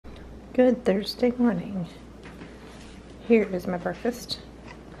Good Thursday morning. Here is my breakfast.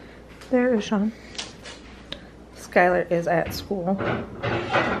 There is Sean. Skylar is at school.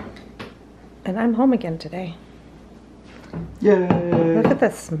 And I'm home again today. Yay! Look at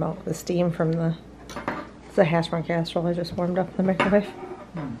the smoke, the steam from the hash brown casserole I just warmed up in the microwave.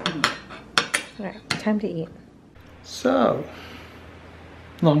 Alright, time to eat. So,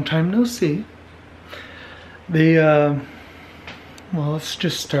 long time no see. Well, let's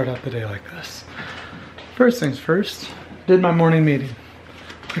just start out the day like this. First things first, did my morning meeting.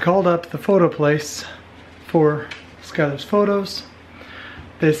 I called up the photo place for Skylar's photos.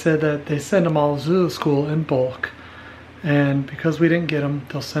 They said that they send them all to the school in bulk. And because we didn't get them,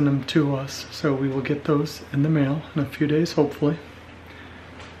 they'll send them to us. So we will get those in the mail in a few days, hopefully.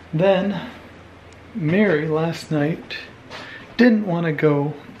 Then, Mary last night didn't want to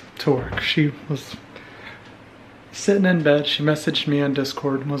go to work. She was sitting in bed. She messaged me on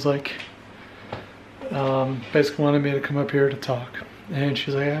Discord and was like, basically wanted me to come up here to talk. And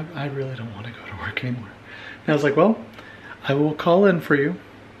she's like, I really don't want to go to work anymore. And I was like, well, I will call in for you.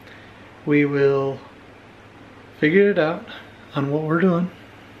 We will figure it out on what we're doing.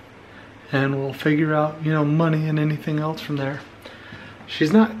 And we'll figure out, you know, money and anything else from there.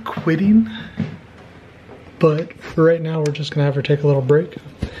 She's not quitting, but for right now, we're just gonna have her take a little break.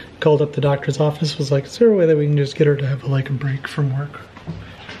 Called up the doctor's office, was like, is there a way that we can just get her to have like a break from work?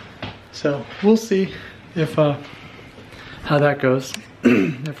 So we'll see if how that goes,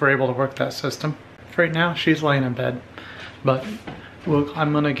 if we're able to work that system. For right now, she's laying in bed, but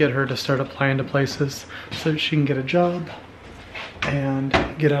I'm gonna get her to start applying to places so that she can get a job and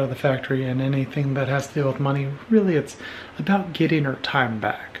get out of the factory, and anything that has to do with money, really it's about getting her time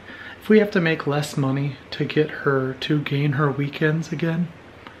back. If we have to make less money to get her to gain her weekends again,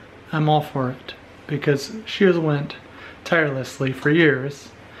 I'm all for it, because she has went tirelessly for years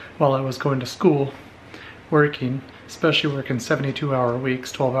while I was going to school, working, especially working 72-hour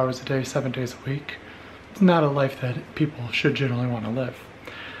weeks, 12 hours a day, 7 days a week. It's not a life that people should generally want to live.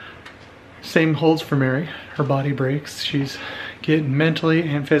 Same holds for Mary. Her body breaks. She's getting mentally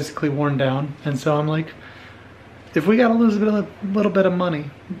and physically worn down. And so I'm like, if we gotta lose a little bit of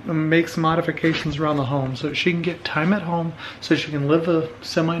money and make some modifications around the home so she can get time at home, so she can live a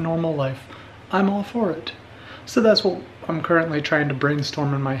semi-normal life, I'm all for it. So that's what I'm currently trying to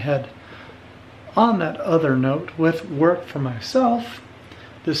brainstorm in my head. On that other note, with work for myself,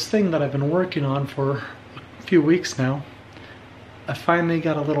 this thing that I've been working on for a few weeks now, I finally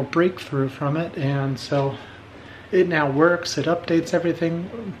got a little breakthrough from it, and so it now works, it updates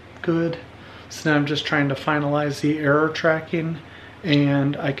everything good. So now I'm just trying to finalize the error tracking,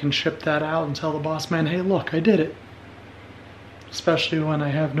 and I can ship that out and tell the boss man, hey look, I did it. Especially when I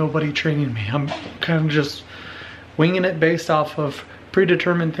have nobody training me. I'm kind of just winging it based off of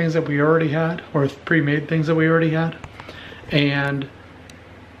predetermined things that we already had, or pre-made things that we already had, and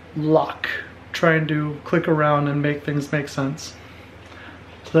luck, trying to click around and make things make sense.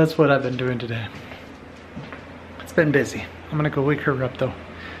 So that's what I've been doing today. It's been busy. I'm gonna go wake her up though,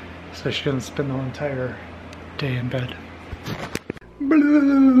 so she doesn't spend the entire day in bed.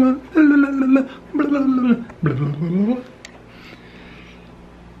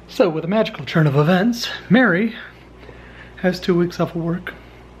 So with a magical turn of events, Mary has 2 weeks off of work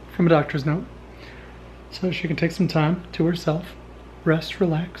from a doctor's note, so she can take some time to herself, rest,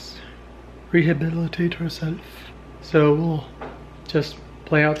 relax, rehabilitate herself. So we'll just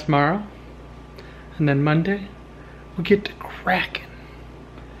play out tomorrow, and then Monday we'll get to cracking.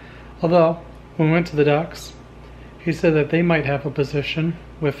 Although when we went to the docs, he said that they might have a position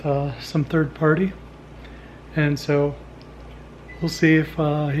with some third party, and so we'll see if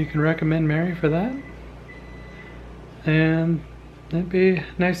he can recommend Mary for that. And that'd be a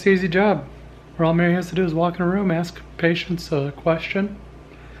nice easy job where all Mary has to do is walk in a room, ask patients a question,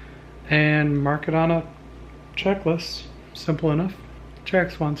 and mark it on a checklist. Simple enough.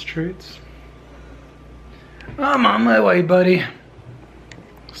 Jax wants treats. I'm on my way, buddy.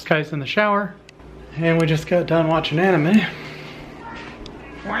 Sky's in the shower, and we just got done watching anime.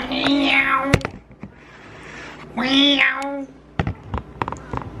 Meow. Meow.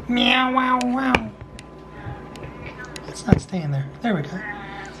 Meow, wow, wow. It's not staying there. There we go.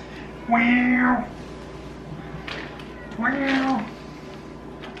 Wow. Wow.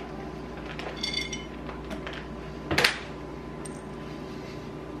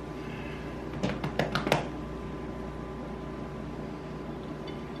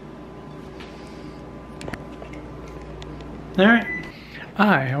 Alright.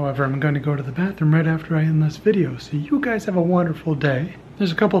 I, however, am going to go to the bathroom right after I end this video, so you guys have a wonderful day.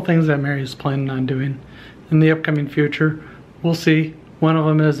 There's a couple things that Mary is planning on doing in the upcoming future. We'll see. One of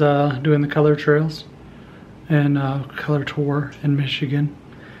them is doing the color trails and color tour in Michigan.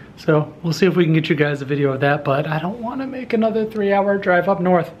 So we'll see if we can get you guys a video of that, but I don't want to make another 3-hour drive up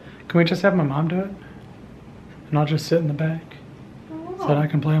north. Can we just have my mom do it? And I'll just sit in the back so that I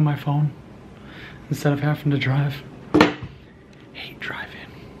can play on my phone instead of having to drive. Hate driving.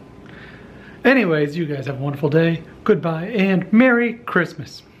 Anyways, you guys have a wonderful day. Goodbye and Merry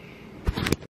Christmas.